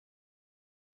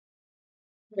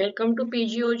Welcome to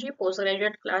PGOG,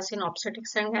 postgraduate class in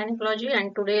Obstetrics and Gynecology,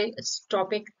 and today's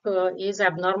topic is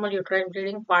abnormal uterine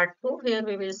bleeding part 2. Here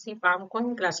we will see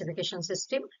PALMCOEIN classification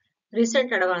system.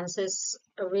 Recent advances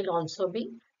will also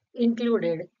be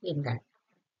included in that.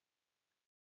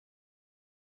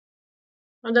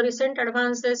 Now, the recent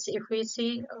advances, if we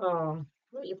see,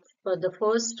 if the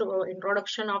first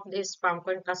introduction of this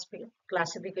PALMCOEIN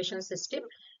classification system,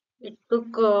 it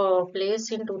took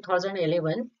place in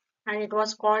 2011 and it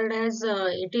was called as,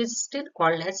 it is still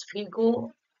called as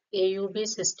FIGO AUB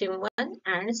System 1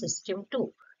 and System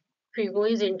 2.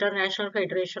 FIGO is International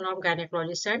Federation of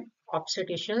Gynecologists and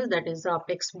Obstetricians, that is the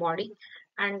apex body,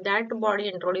 and that body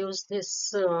introduced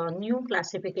this new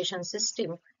classification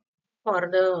system for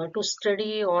the to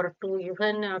study or to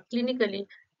even clinically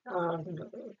uh,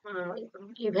 uh,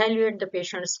 evaluate the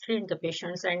patients, treat the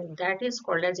patients, and that is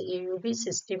called as AUB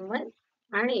System 1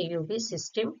 and AUB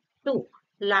System 2.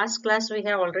 Last class we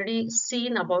have already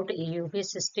seen about AUB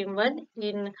System 1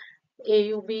 in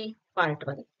AUB Part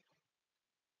 1.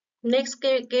 Next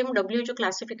came WHO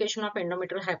classification of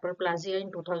endometrial hyperplasia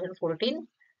in 2014.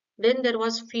 Then there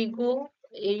was FIGO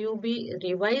AUB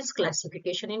revised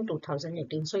classification in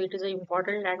 2018. So it is an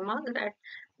important landmark that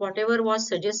whatever was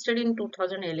suggested in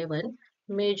 2011,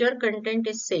 major content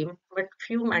is same, but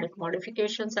few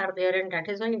modifications are there, and that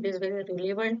is why it is very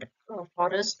relevant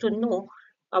for us to know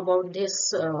about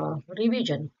this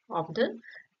revision of the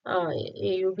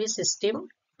AUB system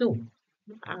 2,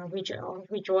 which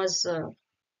was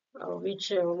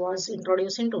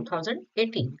introduced in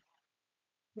 2018.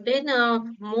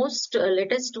 Then most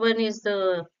latest one is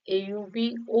the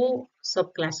AUBO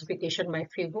subclassification by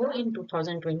FIGO in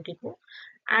 2022,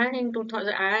 and in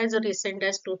 2000 as recent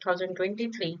as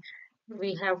 2023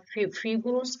 we have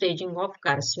FIGO staging of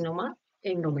carcinoma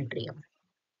endometrium.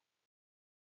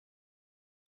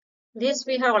 This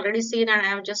we have already seen, and I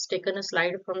have just taken a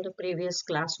slide from the previous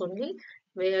class only,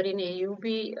 where in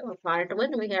AUB part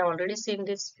 1 we have already seen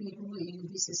this FIGO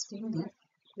AUB system,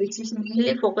 which is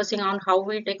mainly focusing on how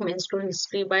we take menstrual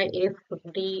history by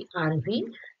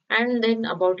FDRV, and then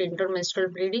about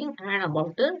intermenstrual bleeding and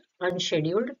about the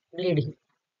unscheduled bleeding.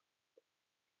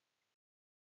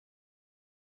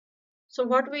 So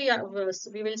what we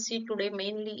will see today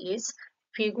mainly is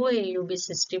FIGO AUB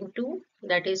system 2,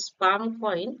 that is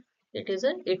PALMCOEIN. It is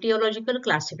an etiological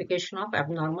classification of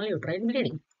abnormal uterine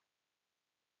bleeding.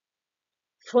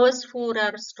 First four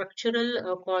are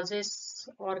structural causes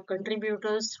or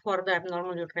contributors for the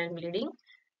abnormal uterine bleeding,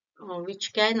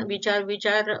 which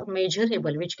are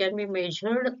measurable, which can be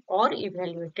measured or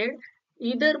evaluated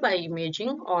either by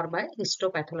imaging or by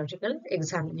histopathological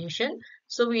examination.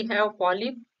 So we have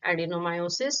polyp,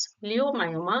 adenomyosis,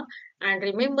 leiomyoma, and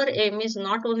remember, aim is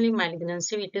not only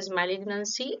malignancy, it is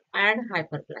malignancy and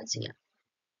hyperplasia.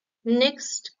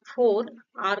 Next four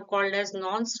are called as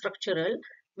non-structural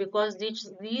because these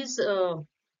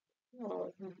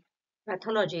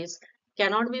pathologies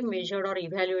cannot be measured or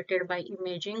evaluated by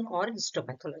imaging or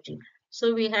histopathology.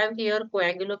 So we have here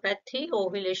coagulopathy,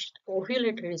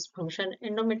 ovulatory dysfunction,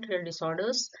 endometrial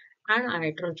disorders, and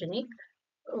iatrogenic.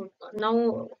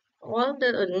 Now, all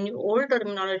the old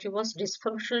terminology was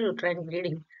dysfunctional uterine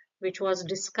bleeding, which was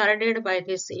discarded by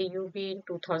this AUB in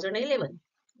 2011,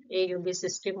 AUB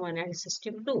System 1 and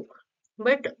System 2.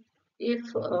 But if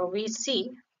we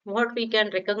see, what we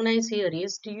can recognize here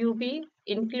is DUB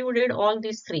included all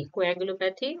these three: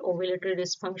 coagulopathy, ovulatory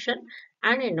dysfunction,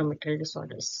 and endometrial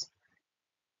disorders.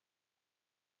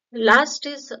 Last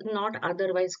is not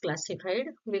otherwise classified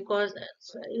because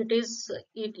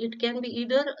it can be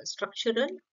either structural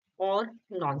or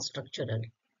non-structural.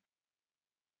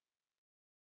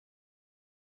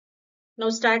 Now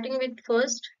starting with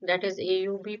first, that is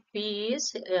AUBP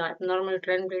is abnormal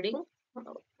uterine bleeding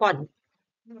polyp,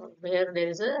 where there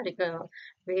is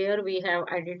where we have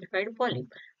identified polyp.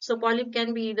 So polyp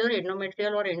can be either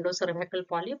endometrial or endocervical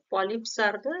polyp. Polyps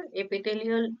are the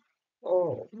epithelial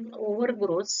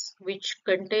overgrowths which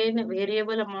contain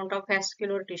variable amount of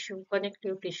vascular tissue,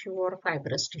 connective tissue, or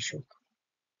fibrous tissue.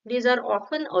 These are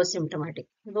often asymptomatic.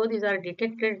 Though these are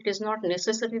detected, it is not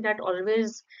necessary that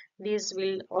these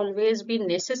will always be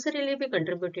necessarily be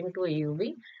contributing to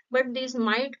AUB, but these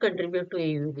might contribute to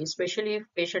AUB, especially if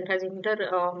patient has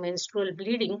intermenstrual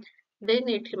bleeding, then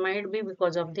it might be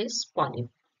because of this polyp.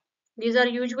 These are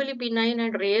usually benign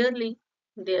and rarely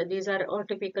these are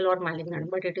atypical or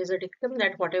malignant, but it is a dictum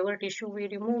that whatever tissue we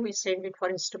remove, we send it for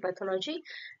histopathology,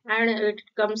 and it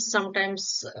comes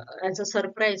sometimes as a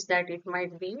surprise that it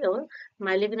might be a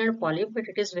malignant polyp, but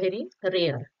it is very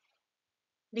rare.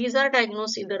 These are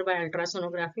diagnosed either by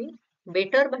ultrasonography,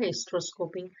 better by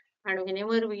hysteroscopy, and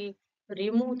whenever we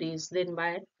remove these, then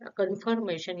by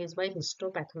confirmation is by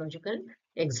histopathological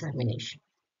examination.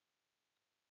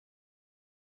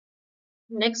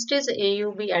 Next is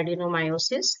AUB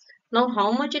adenomyosis. Now,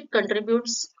 how much it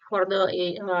contributes for the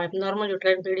abnormal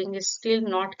uterine bleeding is still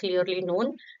not clearly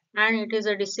known, and it is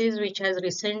a disease which has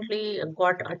recently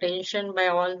got attention by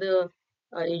all the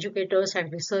educators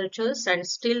and researchers, and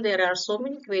still there are so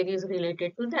many queries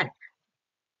related to that.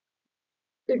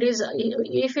 It is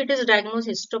if it is diagnosed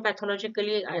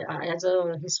histopathologically as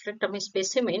a hysterectomy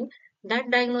specimen,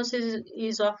 that diagnosis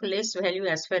is of less value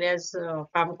as far as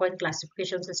PALMCOEIN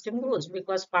classification system goes,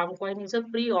 because PALMCOEIN is a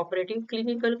pre-operative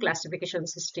clinical classification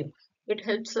system. It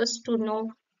helps us to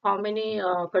know how many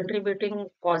contributing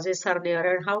causes are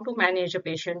there and how to manage a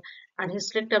patient. And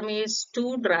hysterectomy is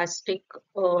too drastic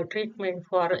treatment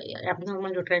for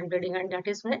abnormal uterine bleeding, and that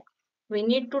is why we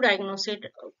need to diagnose it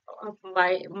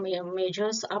by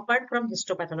measures apart from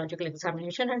histopathological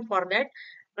examination, and for that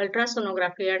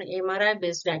ultrasonography and MRI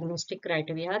based diagnostic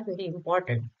criteria are very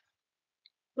important.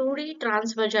 2D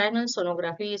transvaginal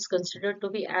sonography is considered to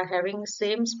be having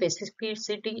same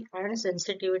specificity and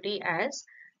sensitivity as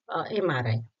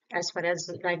MRI as far as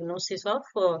diagnosis of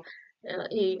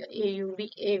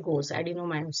AUB goes,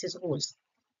 adenomyosis goes.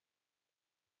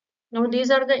 Now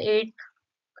these are the 8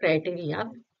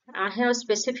 criteria. I have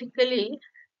specifically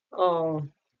uh,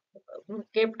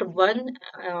 kept one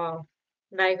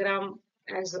diagram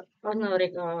as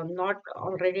not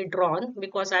already drawn,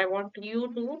 because I want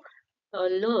you to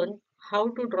learn how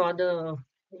to draw the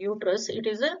uterus. It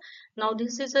is a Now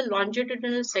this is a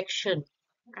longitudinal section,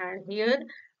 and here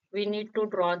we need to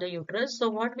draw the uterus. So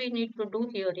what we need to do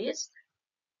here is,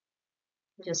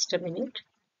 just a minute,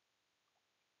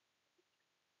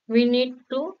 we need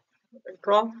to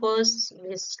draw first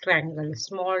this triangle,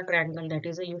 small triangle, that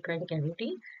is a uterine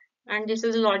cavity, and this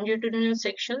is a longitudinal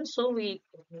section, so we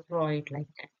draw it like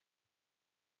that.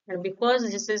 And because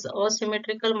this is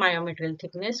asymmetrical myometrial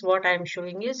thickness, what I am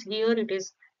showing is here it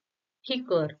is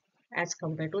thicker as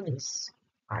compared to this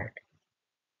part.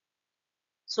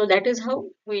 So that is how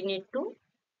we need to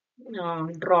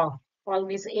draw all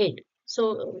these 8.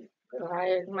 So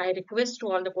my request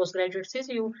to all the postgraduates is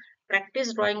you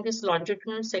practice drawing this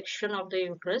longitudinal section of the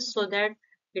uterus so that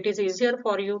it is easier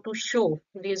for you to show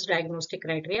these diagnostic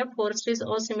criteria. First is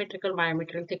asymmetrical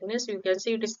myometrial thickness. You can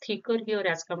see it is thicker here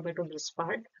as compared to this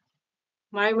part.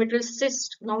 Myometrial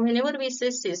cyst. Now, whenever we say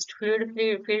cyst, filled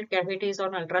cavities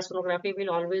on ultrasonography will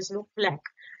always look black,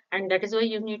 and that is why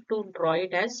you need to draw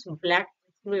it as black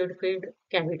fluid-filled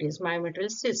cavities, myometrial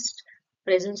cyst.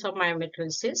 Presence of myometrial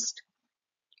cyst.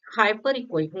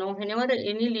 Hyperechoic. Now, whenever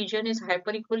any lesion is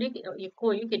hyperechoic,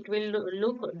 it will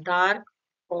look dark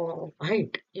or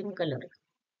white in color.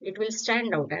 It will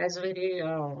stand out as very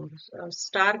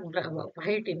stark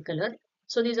white in color.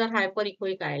 So these are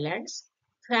hyperechoic islands.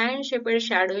 Fan-shaped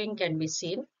shadowing can be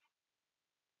seen.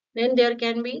 Then there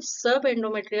can be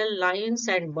subendometrial lines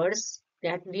and bursts,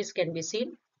 that these can be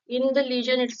seen. In the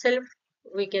lesion itself,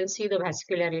 we can see the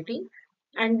vascularity.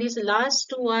 And these last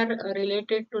two are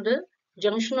related to the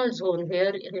junctional zone,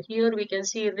 where here we can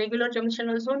see irregular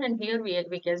junctional zone, and here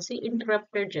we can see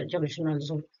interrupted junctional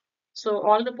zone. So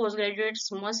all the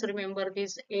postgraduates must remember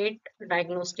these 8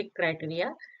 diagnostic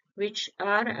criteria, which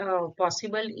are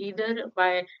possible either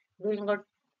by doing a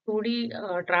 2D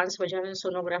transvaginal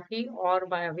sonography or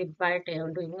by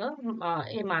doing a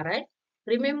MRI.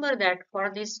 Remember that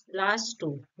for these last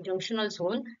two, junctional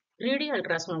zone, 3D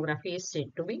ultrasonography is said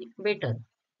to be better.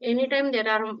 Anytime there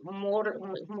are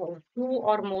two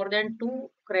or more than 2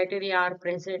 criteria are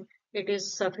present, it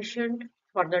is sufficient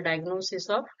for the diagnosis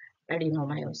of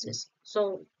adenomyosis.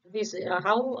 So this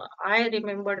how I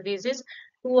remember this is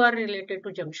 2 are related to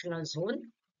junctional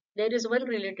zone. There is one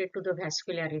related to the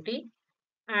vascularity,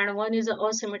 and one is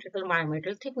asymmetrical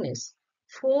myometrial thickness.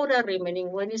 4 are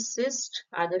remaining. One is cyst,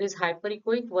 other is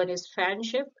hyperechoic, one is fan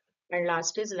shaped, and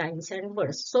last is lines and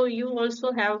bursts. So you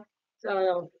also have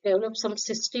developed some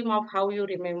system of how you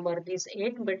remember these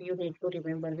 8, but you need to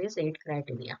remember these 8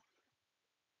 criteria.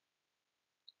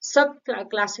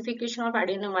 Sub-classification of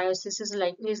adenomyosis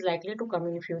is likely to come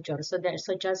in future. So that,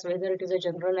 such as whether it is a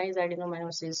generalized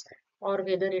adenomyosis or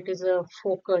whether it is a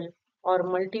focal or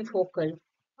multifocal,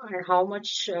 and how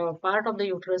much part of the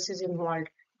uterus is involved,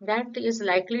 that is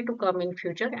likely to come in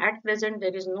future. At present,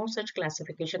 there is no such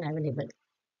classification available.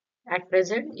 At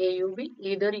present, AUB,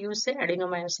 either you say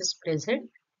adenomyosis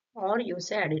present or you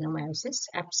say adenomyosis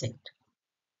absent.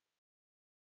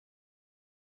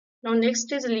 Now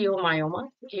next is leiomyoma,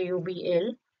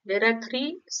 AUBL. There are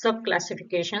 3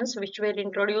 sub-classifications which were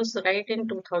introduced right in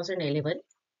 2011.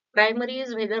 Primary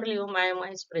is whether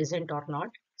leiomyoma is present or not.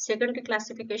 Secondary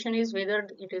classification is whether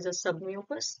it is a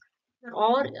submucous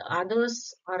or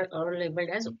others are labeled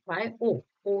as YO.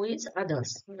 O is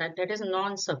others, that is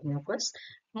non-submucous.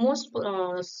 Most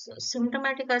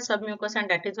symptomatic are submucous,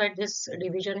 and that is why this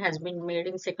division has been made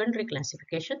in secondary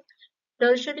classification.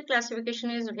 Tertiary classification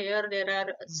is where there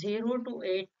are 0 to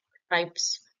 8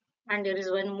 types, and there is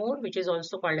one more which is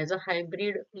also called as a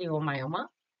hybrid leiomyoma.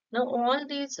 Now, all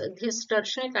this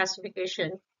tertiary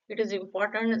classification, it is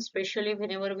important, especially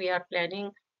whenever we are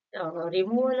planning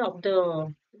removal of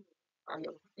the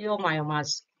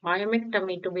leiomyomas,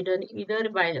 myomectomy to be done either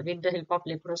with the help of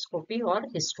laparoscopy or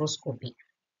hysteroscopy.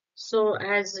 So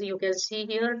as you can see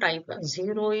here, type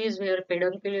 0 is where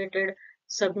pedunculated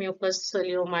submucous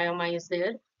leiomyoma is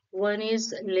there. 1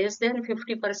 is less than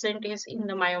 50% is in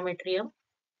the myometrium.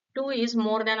 2 is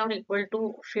more than or equal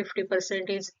to 50%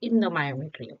 is in the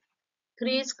myometrium.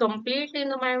 3 is completely in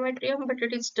the myometrium, but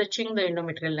it is touching the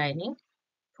endometrial lining.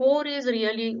 4 is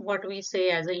really what we say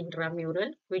as an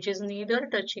intramural, which is neither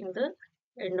touching the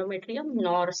endometrium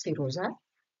nor serosa.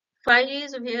 5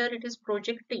 is where it is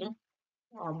projecting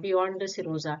beyond the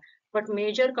serosa, but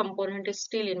major component is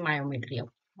still in myometrium.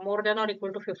 More than or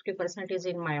equal to 50% is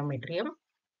in myometrium.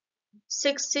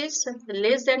 6 is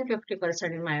less than 50%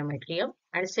 in myometrium,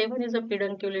 and 7 is a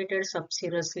pedunculated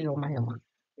subserous leiomyoma.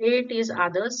 8 is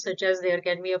others, such as there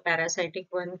can be a parasitic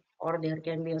one or there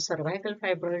can be a cervical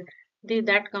fibroid.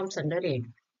 That comes under 8.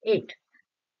 8.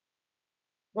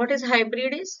 What is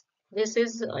hybrid is? This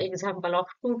is example of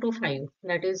 2 to 5.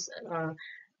 That is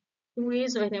 2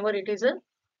 is whenever it is a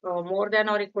more than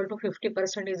or equal to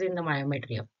 50% is in the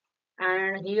myometrium.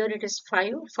 And here it is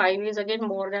 5. 5 is again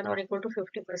more than or equal to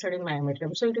 50% in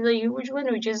myometrium. So it is a huge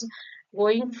one which is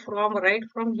going from right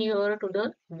from here to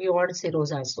the beyond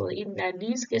serosa. So in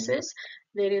these cases,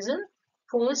 there is a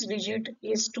first digit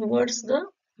is towards the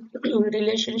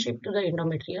relationship to the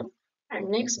endometrium, and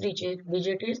next digit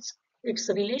is its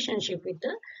relationship with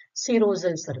the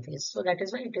serosal surface. So that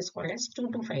is why it is called as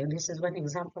 2 to 5. This is one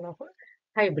example of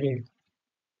a hybrid.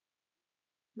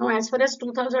 Now, as far as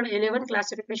 2011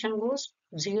 classification goes,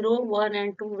 0, 1,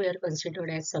 and 2 were considered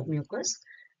as submucous,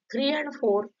 3 and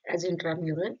 4 as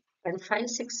intramural, and 5,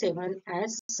 6, 7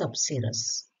 as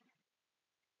subserous.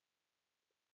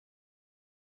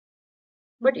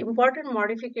 But important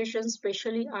modifications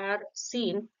especially are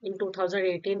seen in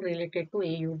 2018 related to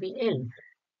AUBL.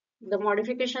 The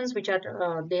modifications which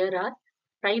are there are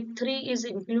type 3 is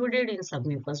included in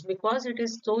submucous because it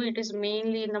is, though it is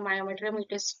mainly in the myometrium,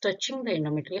 it is touching the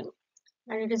endometrium,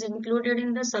 and it is included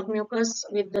in the submucous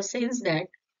with the sense that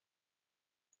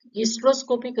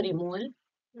hysteroscopic removal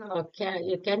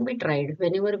can be tried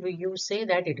whenever you say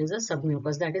that it is a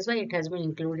submucous. That is why it has been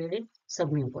included in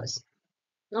submucous.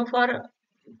 Now for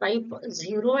type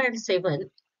 0 and 7,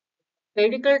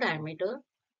 pedicle diameter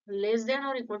less than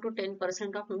or equal to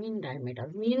 10% of mean diameter.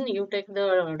 Mean, you take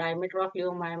the diameter of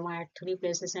leiomyoma at 3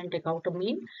 places and take out a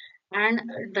mean, and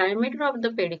diameter of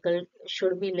the pedicle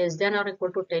should be less than or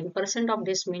equal to 10% of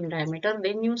this mean diameter.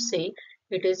 Then you say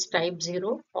it is type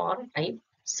 0 or type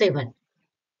 7.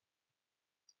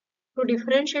 To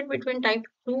differentiate between type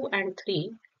 2 and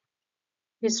 3,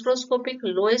 hysteroscopic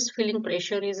lowest filling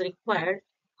pressure is required.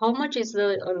 How much is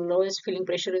the lowest filling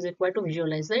pressure is required to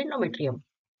visualize the endometrium?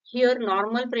 Here,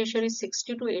 normal pressure is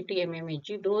 60 to 80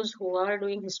 mmHg. Those who are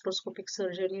doing hysteroscopic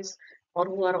surgeries or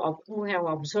who have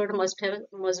observed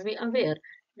must be aware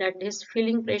that this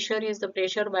filling pressure is the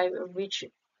pressure by which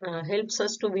helps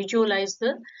us to visualize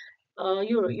the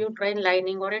uterine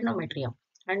lining or endometrium.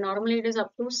 And normally it is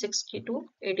up to 60 to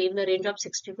 80, in the range of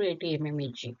 60 to 80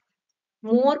 mmHg.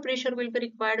 More pressure will be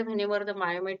required whenever the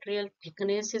myometrial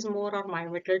thickness is more or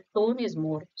myometrial tone is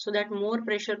more. So that more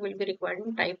pressure will be required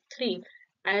in type 3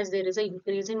 as there is an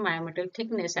increase in myometrial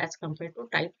thickness as compared to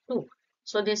type 2.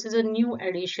 So this is a new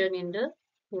addition in the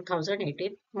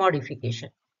 2018 modification.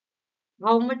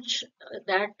 How much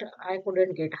that I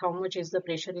couldn't get, how much is the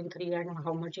pressure in 3 and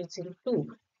how much is in 2.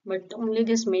 But only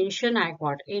this mention I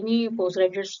got. Any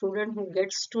postgraduate student who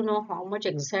gets to know how much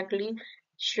exactly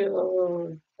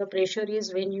the pressure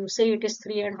is when you say it is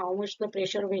 3 and how much the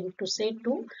pressure when to say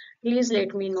 2, please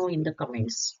let me know in the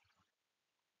comments.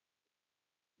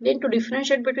 Then to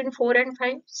differentiate between 4 and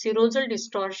 5, serosal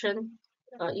distortion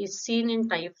is seen in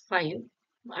type 5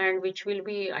 and which will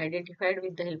be identified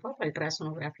with the help of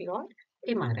ultrasonography or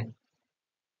MRI.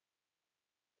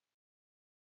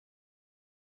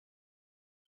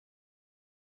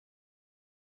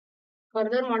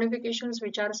 Further modifications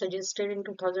which are suggested in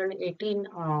 2018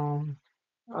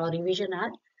 revision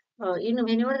are in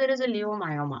whenever there is a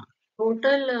leiomyoma,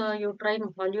 total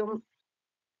uterine volume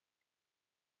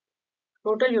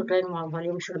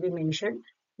should be mentioned.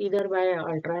 either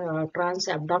by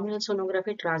trans-abdominal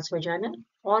sonography, transvaginal,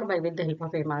 or by with the help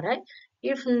of MRI.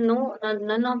 If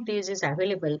none of these is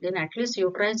available, then at least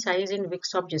uterine size in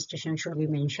weeks of gestation should be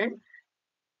mentioned.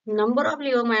 Number of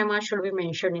leiomyoma should be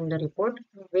mentioned in the report,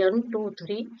 1, 2,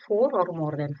 3, 4 or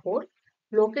more than 4.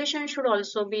 Location should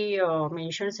also be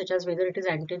mentioned, such as whether it is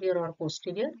anterior or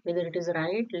posterior, whether it is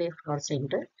right, left or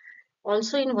center.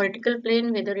 Also in vertical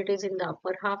plane, whether it is in the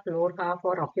upper half, lower half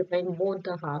or occupying both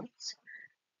the halves.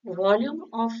 Volume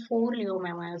of 4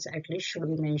 leiomyomas at least should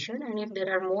be mentioned, and if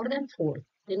there are more than 4,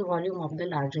 then volume of the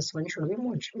largest one should be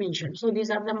mentioned. So these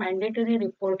are the mandatory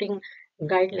reporting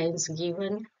guidelines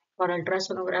given for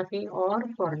ultrasonography or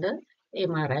for the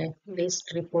MRI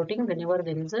based reporting whenever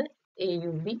there is a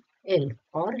AUBL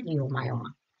or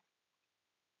leiomyoma.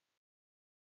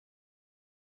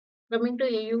 Coming to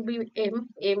AUBM,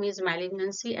 M is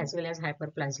malignancy as well as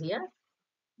hyperplasia.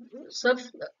 Sub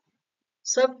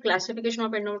Sub-classification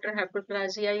of endometrial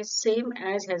hyperplasia is same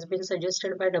as has been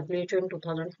suggested by WHO in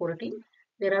 2014.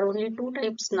 There are only two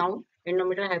types now,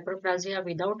 endometrial hyperplasia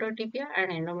without urticaria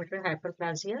and endometrial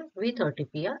hyperplasia with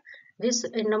urticaria. This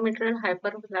endometrial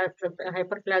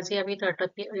hyperplasia with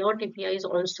urticaria is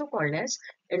also called as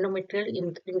endometrial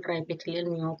intraepithelial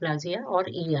neoplasia or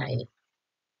EIA.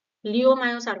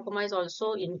 Leiomyosarcoma is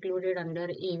also included under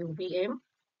AUBM,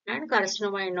 and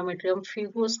carcinoma endometrium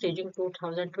FIGO staging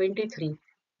 2023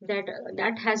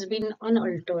 that has been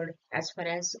unaltered as far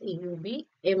as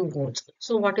AUBM goes.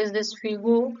 So what is this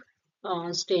FIGO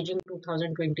staging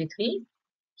 2023?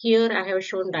 Here I have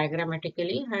shown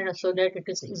diagrammatically and so that it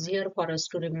is easier for us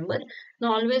to remember.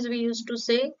 Now always we used to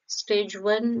say stage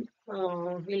 1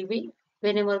 will be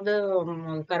whenever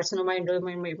the carcinoma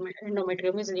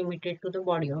endometrium is limited to the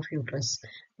body of uterus.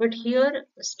 But here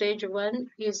stage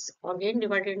 1 is again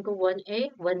divided into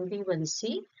 1A, 1B,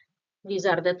 1C. These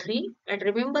are the three. And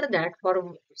remember that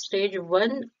for stage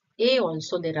 1A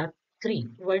also there are three,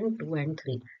 1, 2 and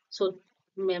 3. So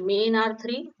main are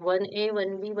three, 1A,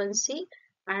 1B, 1C,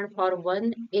 and for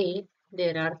 1A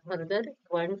there are further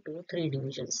 1, 2, 3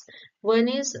 divisions. One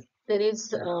is there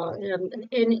is NA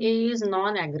is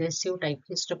non-aggressive type,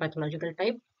 histopathological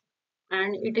type,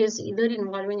 and it is either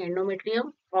involving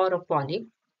endometrium or a polyp.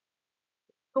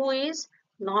 2 is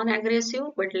non-aggressive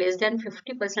but less than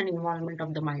 50% involvement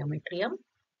of the myometrium,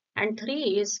 and 3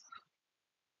 is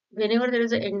whenever there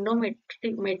is an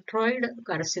endometrioid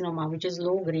carcinoma which is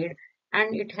low grade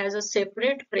and it has a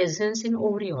separate presence in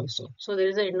ovary also. So there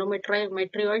is an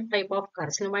endometrioid type of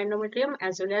carcinoma endometrium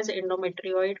as well as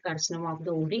endometrioid carcinoma of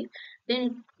the ovary.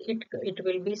 Then it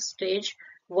will be stage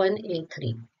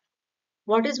 1A3.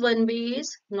 What is 1B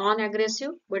is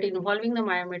non-aggressive but involving the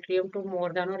myometrium to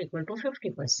more than or equal to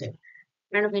 50%.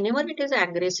 And whenever it is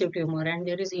aggressive tumor and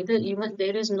there is even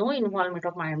there is no involvement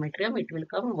of myometrium, it will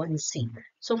come 1C.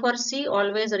 So for C,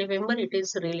 always remember it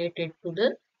is related to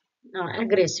the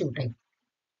aggressive type.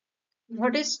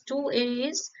 What is 2A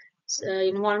is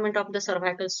involvement of the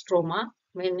cervical stroma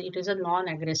when it is a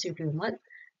non-aggressive tumor.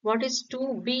 What is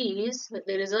 2B is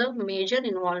there is a major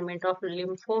involvement of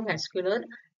lymphovascular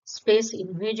space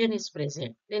invasion is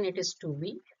present. Then it is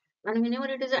 2B. And whenever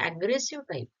it is an aggressive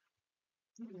type,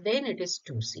 then it is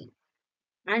 2C.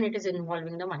 And it is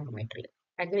involving the myometrium.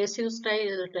 Aggressive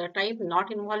type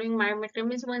not involving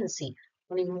myometrium is 1C.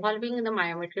 When involving the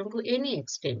myometrium to any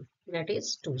extent, that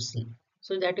is 2C.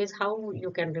 So that is how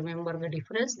you can remember the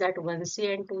difference that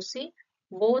 1C and 2C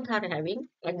both are having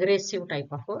aggressive type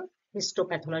of a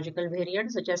histopathological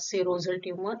variant such as serosal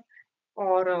tumor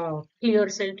or clear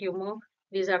cell tumor.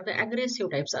 These are the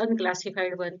aggressive types,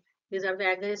 unclassified one. These are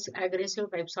the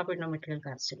aggressive types of endometrial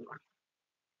carcinoma.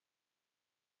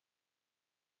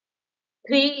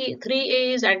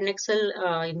 3A is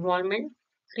adnexal involvement,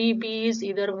 3B is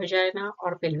either vagina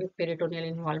or pelvic peritoneal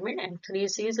involvement, and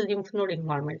 3C is lymph node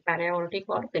involvement, para-aortic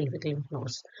or pelvic lymph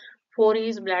nodes. 4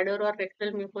 is bladder or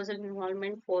rectal mucosal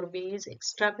involvement, 4B is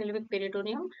extra pelvic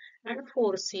peritoneum, and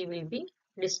 4C will be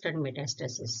distant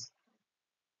metastasis.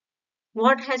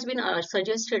 What has been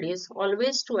suggested is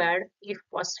always to add, if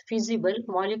feasible,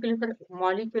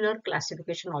 molecular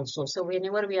classification also. So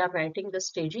whenever we are writing the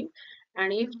staging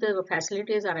and if the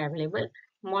facilities are available,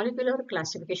 molecular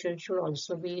classification should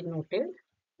also be noted.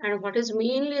 And what is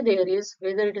mainly there is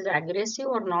whether it is aggressive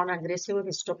or non-aggressive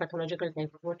histopathological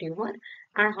type of tumor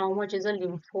and how much is a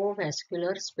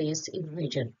lymphovascular space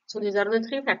invasion. So these are the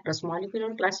three factors: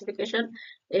 molecular classification,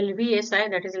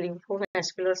 LVSI, that is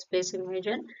lymphovascular space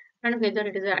invasion, and whether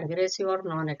it is an aggressive or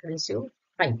non-aggressive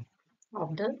type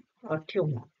of the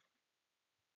tumor.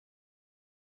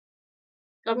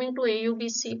 Coming to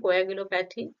AUBC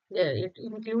coagulopathy, it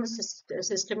includes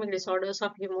systemic disorders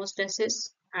of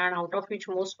hemostasis, and out of which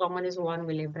most common is von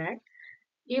Willebrand.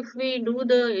 If we do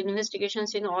the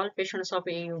investigations in all patients of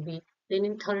AUB, then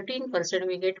in 13%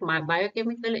 we get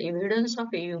biochemical evidence of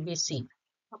AUBC.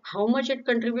 How much it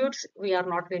contributes, we are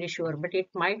not very sure, but it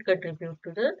might contribute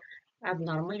to the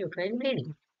abnormal uterine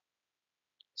bleeding.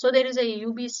 So there is a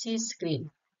AUBC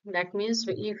screen. That means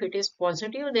if it is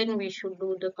positive, then we should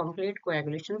do the complete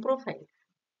coagulation profile.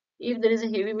 If there is a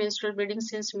heavy menstrual bleeding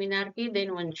since menarche,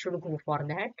 then one should go for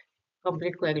that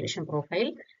complete coagulation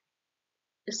profile.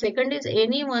 The second is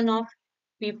any one of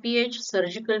PPH,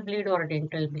 surgical bleed or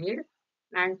dental bleed.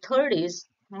 And third is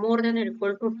more than or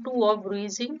equal to 2 of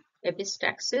bruising,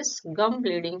 epistaxis, gum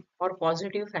bleeding or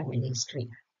positive family history.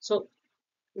 So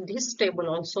this table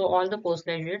also all the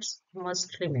postgraduates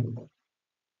must remember.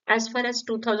 As far as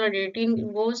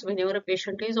 2018 goes, whenever a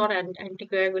patient is on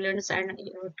anticoagulants and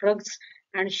drugs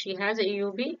and she has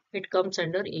AUB, it comes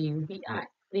under AUBI.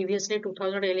 Previously,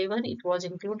 2011, it was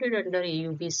included under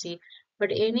AUBC,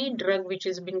 but any drug which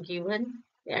has been given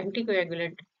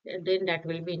anticoagulant, then that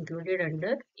will be included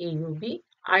under AUB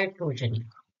iatrogenic.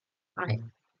 I.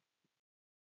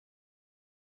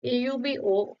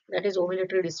 AUBO, that is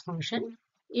ovulatory dysfunction.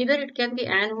 Either it can be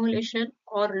anovulation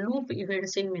or loop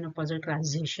events in menopausal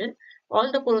transition.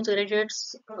 All the postgraduate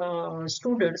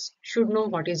students should know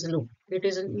what is loop. It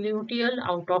is a luteal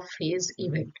out of phase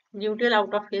event. Luteal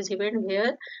out of phase event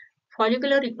where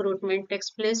follicular recruitment takes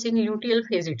place in luteal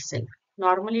phase itself.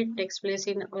 Normally it takes place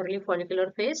in early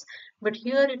follicular phase, but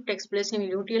here it takes place in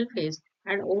luteal phase,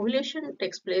 and ovulation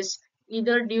takes place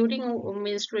either during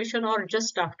menstruation or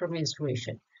just after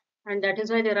menstruation. And that is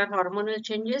why there are hormonal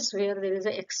changes where there is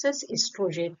an excess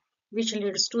estrogen which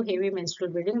leads to heavy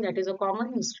menstrual bleeding. That is a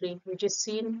common history which is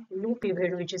seen, loop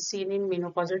event which is seen in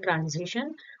menopausal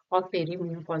transition or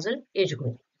perimenopausal age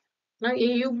group. Now,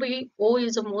 AUBO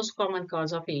is the most common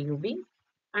cause of AUB,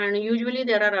 and usually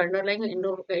there are underlying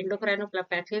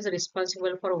endocrinopathies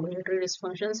responsible for ovulatory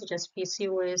dysfunction such as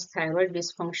PCOS, thyroid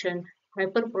dysfunction,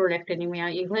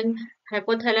 hyperprolactinemia, even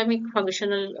hypothalamic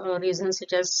functional reasons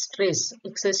such as stress,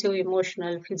 excessive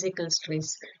emotional, physical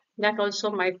stress. That also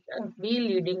might be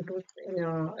leading to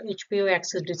HPO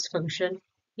axis dysfunction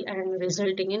and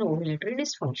resulting in ovulatory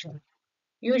dysfunction.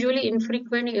 Usually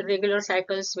infrequent irregular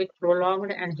cycles with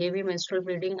prolonged and heavy menstrual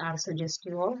bleeding are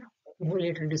suggestive of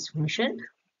ovulatory dysfunction.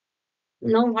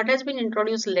 Now, what has been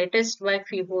introduced latest by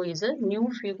FIBO is a new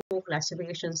FIBO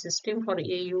classification system for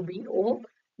AUBO,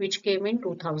 which came in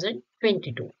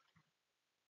 2022.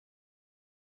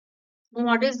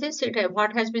 What is this?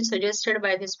 What has been suggested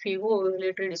by this FIBO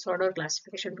ovulatory disorder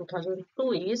classification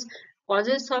 2002 is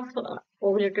causes of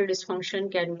ovulatory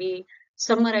dysfunction can be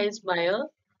summarized by a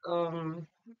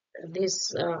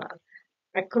this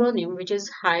acronym which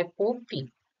is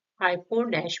HYPO-P,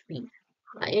 HYPO-P.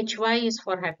 HY is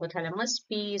for hypothalamus,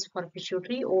 P is for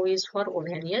pituitary, O is for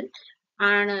ovarian,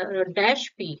 and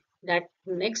dash P, that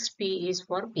next P is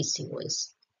for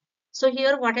PCOS. So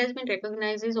here what has been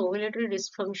recognized is ovulatory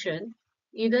dysfunction.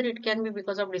 Either it can be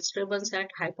because of disturbance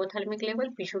at hypothalamic level,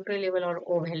 pituitary level or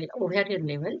ovarian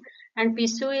level. And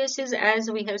PCOS is, as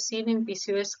we have seen in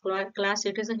PCOS class,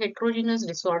 it is a heterogeneous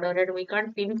disorder and we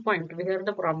can't pinpoint where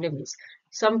the problem is.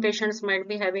 Some patients might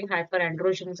be having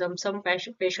hyperandrogenism, some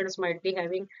patients might be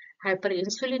having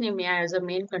hyperinsulinemia as a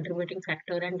main contributing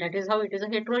factor, and that is how it is a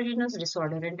heterogeneous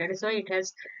disorder, and that is why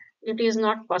it is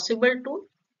not possible to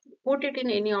put it in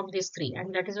any of these three,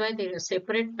 and that is why the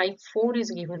separate type 4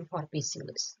 is given for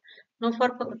PCOS. Now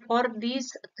for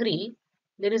these three,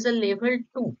 there is a level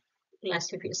 2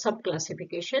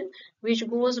 sub-classification which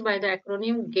goes by the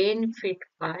acronym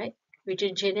GAIN-FIT-PI, which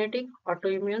is genetic,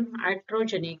 autoimmune,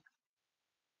 iatrogenic,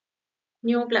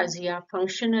 neoplasia,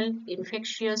 functional,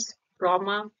 infectious,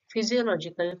 trauma,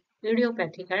 physiological,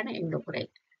 idiopathic, and endocrine.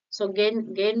 So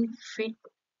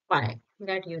GAIN-FIT-PI,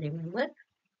 that you remember.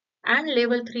 And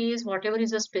level 3 is whatever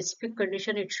is a specific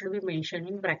condition, it should be mentioned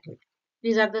in bracket.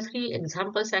 These are the three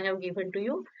examples I have given to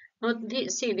you. Now,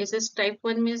 see, this is type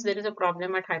 1 means there is a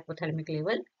problem at hypothalamic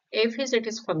level. F is it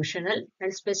is functional,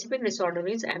 and specific disorder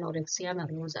is anorexia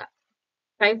nervosa.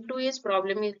 Type 2 is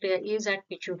problem is at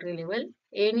pituitary level.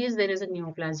 N is there is a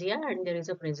neoplasia and there is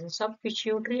a presence of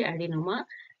pituitary adenoma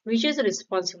which is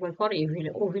responsible for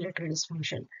ovulatory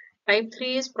dysfunction. Type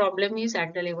 3 is problem is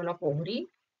at the level of ovary.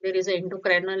 There is an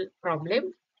endocrinal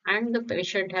problem and the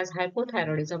patient has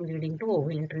hypothyroidism leading to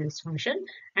ovulatory dysfunction.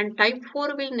 And type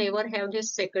 4 will never have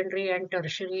this secondary and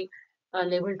tertiary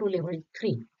level 2, level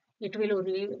 3. It will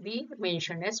only be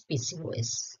mentioned as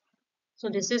PCOS. So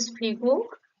this is FIGO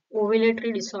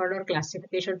ovulatory disorder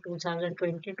classification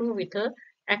 2022 with a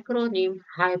acronym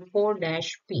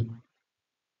HYPO-P.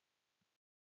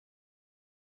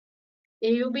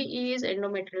 AUB is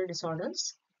endometrial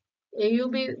disorders.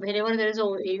 AUB, whenever there is a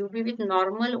AUB with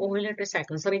normal ovulatory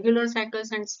cycles, regular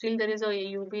cycles, and still there is a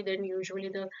AUB, then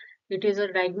usually it is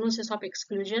a diagnosis of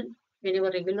exclusion. Whenever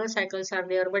regular cycles are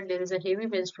there, but there is a heavy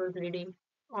menstrual bleeding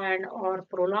and or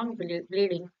prolonged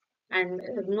bleeding, and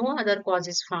no other cause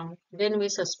is found, then we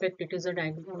suspect it is a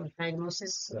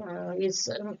diagnosis is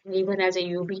given as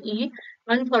AUBE.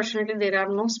 Unfortunately, there are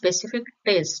no specific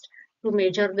tests to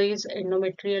measure these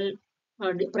endometrial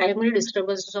primary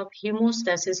disturbances of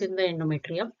hemostasis in the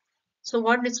endometrium. So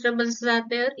what disturbances are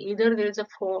there? Either there is a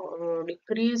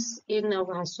decrease in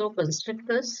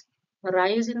vasoconstrictors,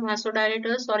 rise in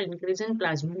vasodilators, or increase in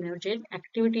plasminogen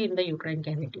activity in the uterine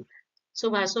cavity.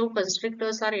 So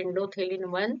vasoconstrictors are endothelin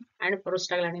 1 and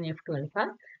prostaglandin F2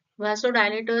 alpha.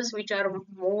 Vasodilators, which are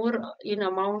more in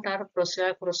amount, are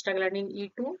prostaglandin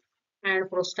E2 and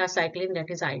prostacyclin, that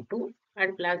is I2.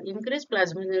 And increased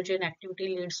plasminogen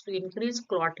activity leads to increased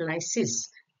clot lysis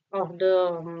of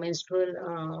the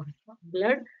menstrual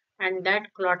blood, and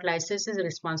that clot lysis is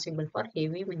responsible for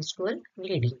heavy menstrual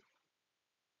bleeding.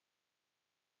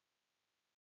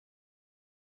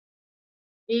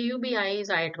 AUBI is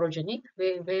iatrogenic,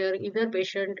 where either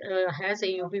patient has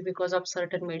AUB because of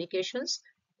certain medications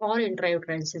or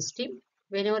intrauterine system.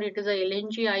 Whenever it is a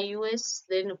LNG IUS,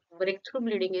 then breakthrough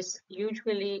bleeding is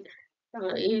usually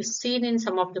is seen in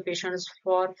some of the patients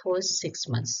for first 6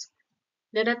 months.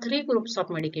 There are three groups of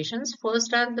medications.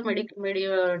 First are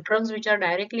the drugs which are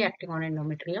directly acting on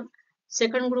endometrium.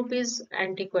 Second group is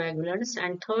anticoagulants,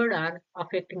 and third are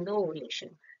affecting the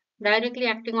ovulation. Directly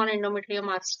acting on endometrium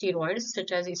are steroids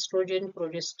such as estrogen,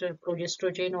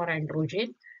 progestogen, or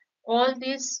androgen. All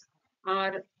these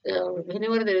are,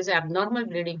 whenever there is abnormal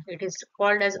bleeding, it is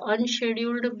called as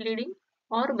unscheduled bleeding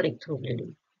or breakthrough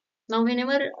bleeding. Now,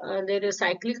 whenever there is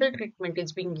cyclical treatment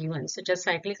is being given, such as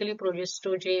cyclically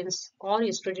progestogens or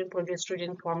estrogen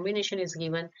progestogen combination is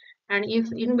given, and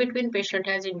if in between patient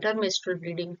has intermenstrual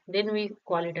bleeding, then we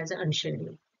call it as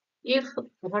unscheduled. If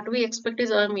what we expect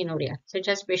is amenorrhea, such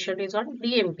as patient is on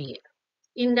DMPA,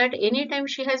 in that any time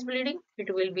she has bleeding,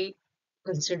 it will be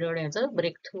considered as a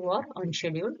breakthrough or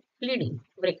unscheduled bleeding.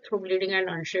 Breakthrough bleeding and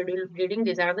unscheduled bleeding,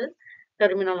 these are the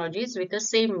terminologies with the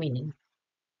same meaning.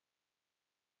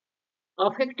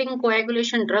 Affecting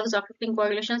coagulation, drugs affecting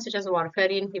coagulation such as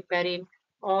warfarin, heparin,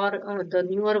 or the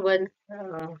newer one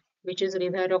which is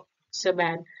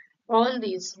rivaroxaban. All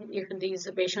these, if this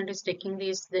patient is taking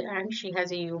these and she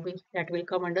has AUB, that will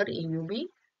come under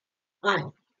AUB-I,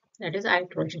 that is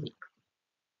iatrogenic.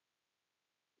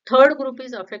 Third group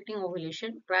is affecting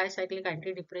ovulation, tricyclic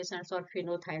antidepressants or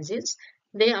phenothiazines.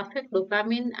 They affect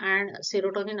dopamine and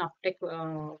serotonin uptake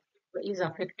is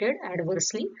affected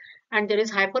adversely, and there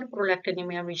is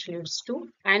hyperprolactinemia which leads to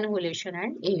anovulation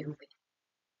and AUB.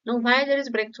 Now, why there is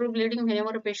breakthrough bleeding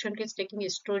whenever a patient is taking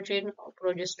estrogen or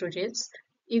progestogens?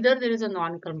 Either there is a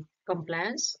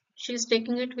non-compliance, she is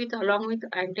taking it with along with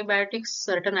antibiotics,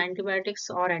 certain antibiotics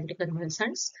or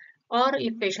anticonvulsants, or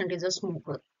if patient is a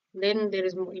smoker, then there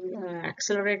is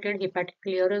accelerated hepatic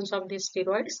clearance of these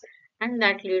steroids, and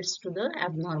that leads to the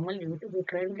abnormal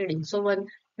uterine bleeding. So,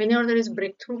 whenever there is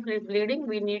breakthrough bleeding,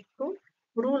 we need to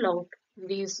rule out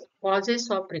these causes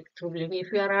of breakthrough bleeding.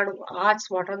 If you are asked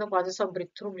what are the causes of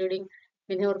breakthrough bleeding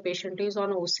when your patient is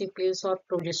on OC pills or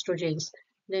progestogens,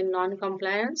 then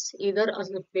non-compliance, either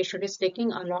the patient is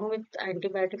taking along with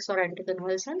antibiotics or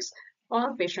anticonvulsants,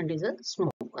 or patient is a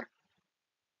smoker.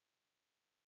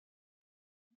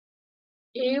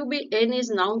 AUBN is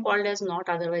now called as not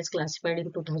otherwise classified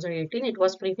in 2018. It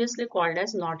was previously called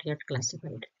as not yet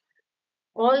classified.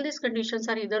 All these conditions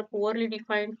are either poorly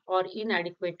defined or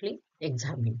inadequately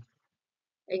examined.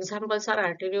 Examples are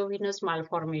arteriovenous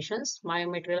malformations,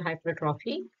 myometrial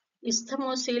hypertrophy,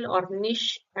 isthmocele or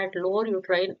niche at lower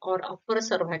uterine or upper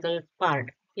cervical part.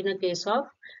 In a case of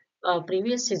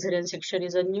previous cesarean section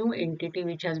is a new entity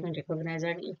which has been recognized,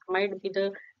 and it might be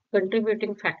the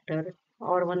contributing factor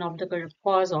or one of the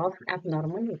cause of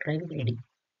abnormal uterine bleeding.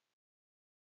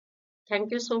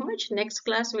 Thank you so much. Next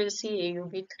class we'll see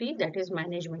AUB3, that is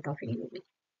management of AUB.